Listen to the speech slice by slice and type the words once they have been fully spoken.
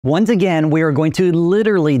Once again, we are going to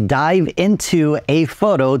literally dive into a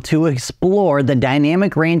photo to explore the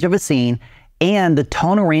dynamic range of a scene and the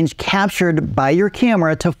tonal range captured by your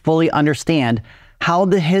camera to fully understand how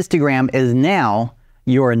the histogram is now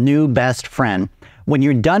your new best friend. When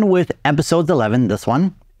you're done with episodes 11, this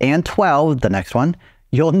one, and 12, the next one,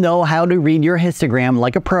 you'll know how to read your histogram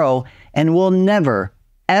like a pro and will never,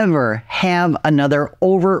 ever have another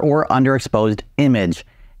over or underexposed image,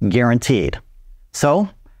 guaranteed. So,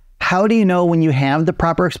 how do you know when you have the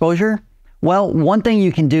proper exposure? Well, one thing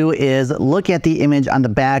you can do is look at the image on the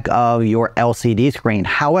back of your LCD screen.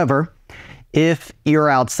 However, if you're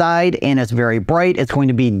outside and it's very bright, it's going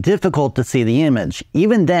to be difficult to see the image.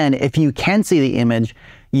 Even then, if you can see the image,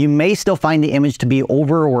 you may still find the image to be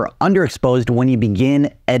over or underexposed when you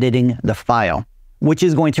begin editing the file, which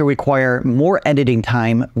is going to require more editing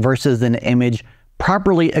time versus an image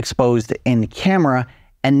properly exposed in camera,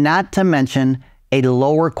 and not to mention a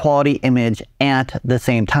lower quality image at the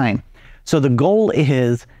same time. So the goal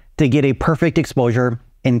is to get a perfect exposure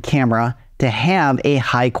in camera to have a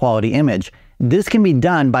high quality image. This can be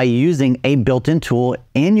done by using a built-in tool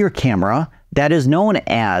in your camera that is known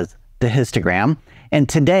as the histogram. And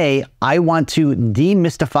today I want to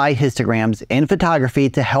demystify histograms in photography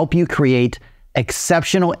to help you create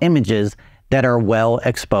exceptional images that are well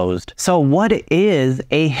exposed. So what is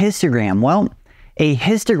a histogram? Well, a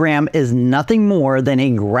histogram is nothing more than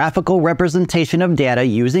a graphical representation of data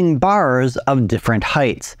using bars of different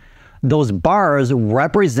heights. Those bars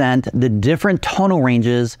represent the different tonal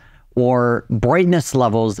ranges or brightness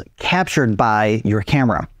levels captured by your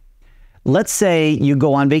camera. Let's say you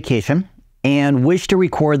go on vacation and wish to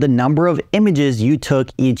record the number of images you took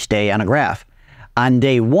each day on a graph. On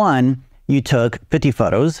day 1, you took 50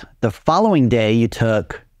 photos. The following day, you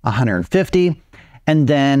took 150, and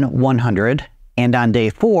then 100. And on day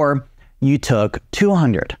 4, you took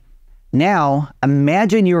 200. Now,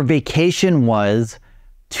 imagine your vacation was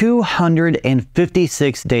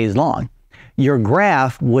 256 days long. Your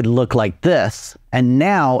graph would look like this, and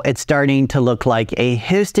now it's starting to look like a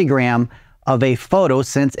histogram of a photo,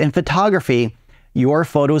 since in photography, your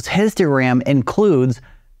photo's histogram includes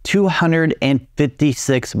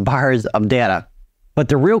 256 bars of data. But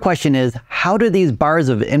the real question is, how do these bars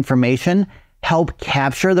of information help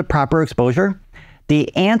capture the proper exposure?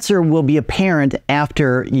 The answer will be apparent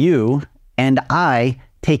after you and I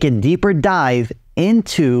take a deeper dive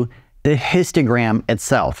into the histogram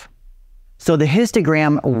itself. So the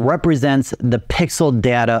histogram represents the pixel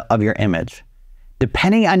data of your image.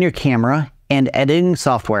 Depending on your camera and editing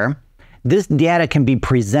software, this data can be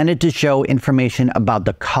presented to show information about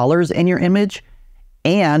the colors in your image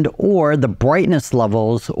and or the brightness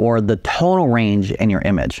levels or the tonal range in your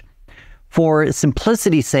image. For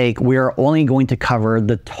simplicity's sake, we are only going to cover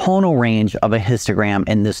the tonal range of a histogram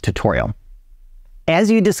in this tutorial. As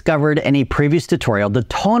you discovered in a previous tutorial, the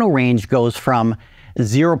tonal range goes from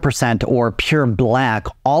 0% or pure black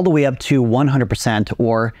all the way up to 100%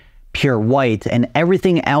 or pure white, and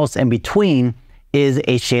everything else in between is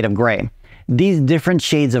a shade of gray. These different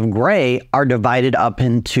shades of gray are divided up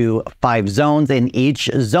into 5 zones, and each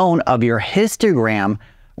zone of your histogram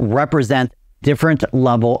represents different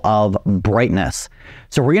level of brightness.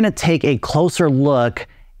 So we're going to take a closer look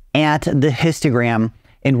at the histogram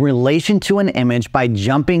in relation to an image by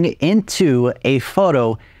jumping into a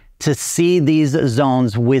photo to see these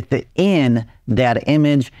zones within that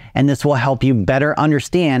image, and this will help you better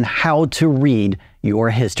understand how to read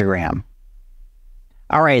your histogram.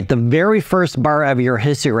 All right, the very first bar of your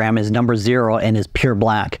histogram is number 0 and is pure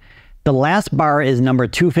black. The last bar is number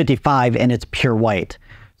 255 and it's pure white.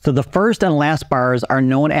 So the first and last bars are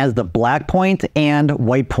known as the black point and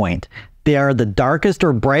white point. They are the darkest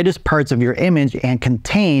or brightest parts of your image and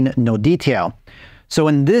contain no detail. So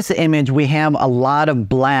in this image, we have a lot of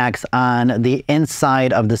blacks on the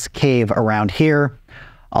inside of this cave around here,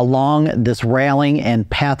 along this railing and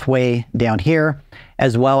pathway down here,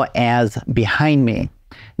 as well as behind me.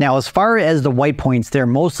 Now, as far as the white points, they're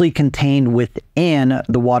mostly contained within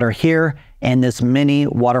the water here and this mini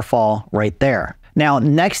waterfall right there. Now,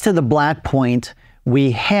 next to the black point,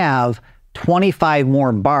 we have 25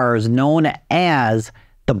 more bars known as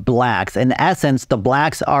the blacks. In essence, the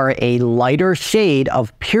blacks are a lighter shade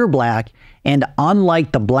of pure black, and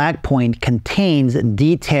unlike the black point, contains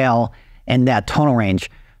detail in that tonal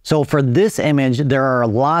range. So for this image, there are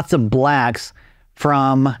lots of blacks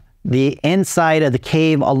from the inside of the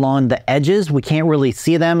cave along the edges. We can't really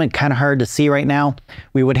see them. It's kind of hard to see right now.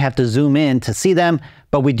 We would have to zoom in to see them,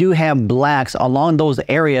 but we do have blacks along those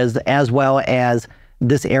areas as well as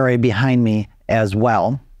this area behind me as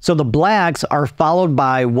well. So the blacks are followed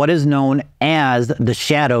by what is known as the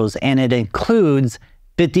shadows, and it includes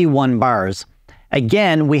 51 bars.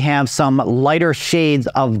 Again, we have some lighter shades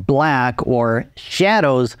of black or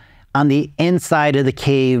shadows on the inside of the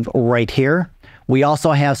cave right here. We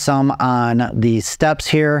also have some on the steps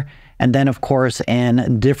here, and then of course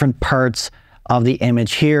in different parts of the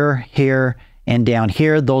image here, here, and down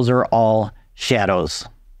here. Those are all shadows.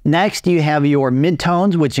 Next, you have your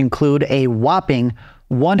midtones, which include a whopping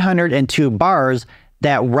 102 bars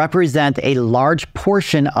that represent a large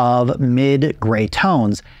portion of mid-gray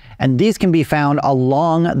tones. And these can be found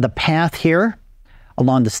along the path here,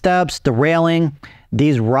 along the steps, the railing,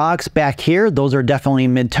 these rocks back here. Those are definitely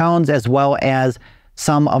midtones, as well as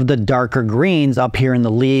some of the darker greens up here in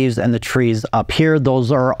the leaves and the trees up here.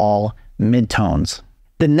 Those are all midtones.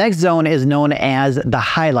 The next zone is known as the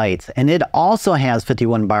highlights, and it also has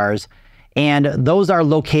 51 bars. And those are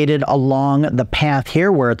located along the path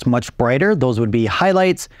here where it's much brighter. Those would be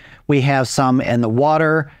highlights. We have some in the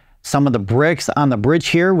water. Some of the bricks on the bridge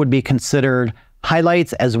here would be considered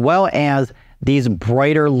highlights, as well as these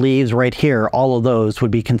brighter leaves right here. All of those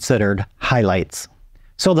would be considered highlights.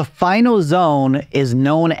 So the final zone is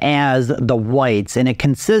known as the whites, and it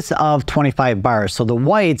consists of 25 bars. So the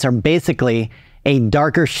whites are basically a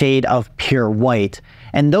darker shade of pure white.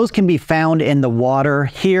 And those can be found in the water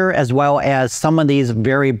here, as well as some of these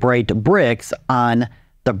very bright bricks on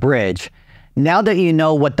the bridge. Now that you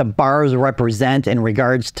know what the bars represent in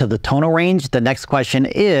regards to the tonal range, the next question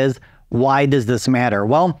is, why does this matter?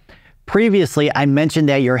 Well, previously I mentioned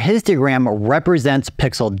that your histogram represents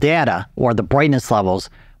pixel data, or the brightness levels,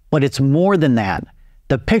 but it's more than that.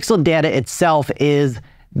 The pixel data itself is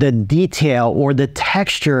the detail or the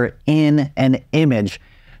texture in an image.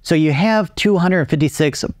 So you have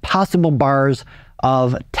 256 possible bars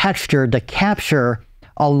of texture to capture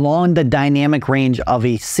along the dynamic range of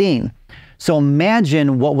a scene. So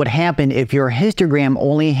imagine what would happen if your histogram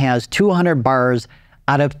only has 200 bars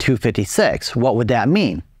out of 256. What would that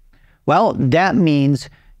mean? Well, that means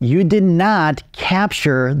you did not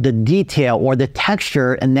capture the detail or the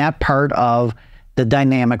texture in that part of the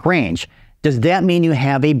dynamic range. Does that mean you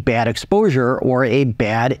have a bad exposure or a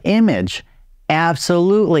bad image?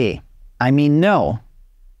 Absolutely. I mean, no.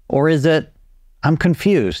 Or is it, I'm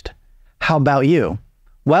confused? How about you?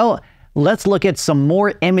 Well, let's look at some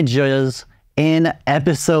more images in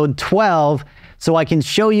episode 12 so I can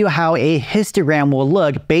show you how a histogram will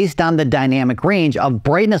look based on the dynamic range of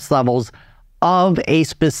brightness levels of a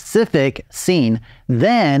specific scene.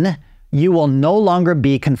 Then you will no longer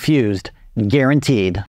be confused, guaranteed.